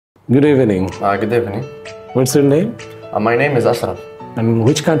Good evening. Good evening. What's your name? My name is Achraf. And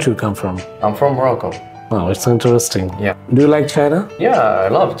which country you come from? I'm from Morocco. Oh, it's interesting. Yeah. Do you like China? Yeah, I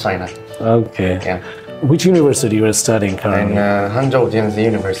love China. Okay. Yeah. Which university you are studying In currently? Hangzhou Dianzi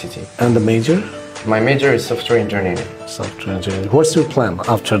University. And the major? My major is software engineering. Software engineering. What's your plan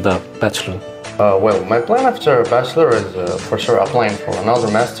after the bachelor? Well, my plan after bachelor is for sure applying for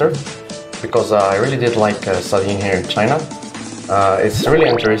another master because I really did like studying here in China. It's really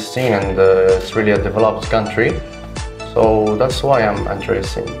interesting and it's really a developed country. So that's why I'm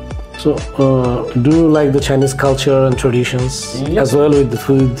interested. So, do you like the Chinese culture and traditions as well with the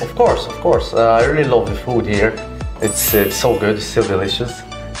food? Of course. I really love the food here. It's so good, it's so delicious.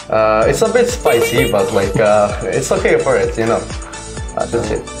 It's a bit spicy, but like it's okay for it, you know.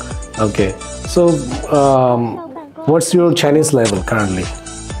 That's it. Okay. So, what's your Chinese level currently?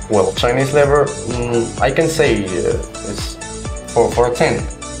 Well, Chinese level, I can say it's for a 10.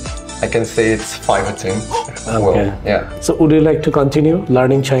 I can say it's 5 or 10. Okay. Well, yeah. So, would you like to continue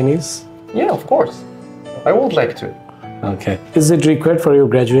learning Chinese? Yeah, of course. I would like to. Okay. Is it required for your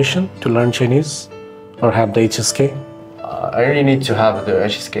graduation to learn Chinese or have the HSK? I really need to have the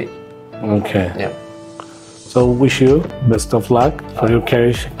HSK. Okay. Yeah. So wish you best of luck for your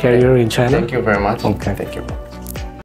career in China. Thank you very much. Okay. Thank you.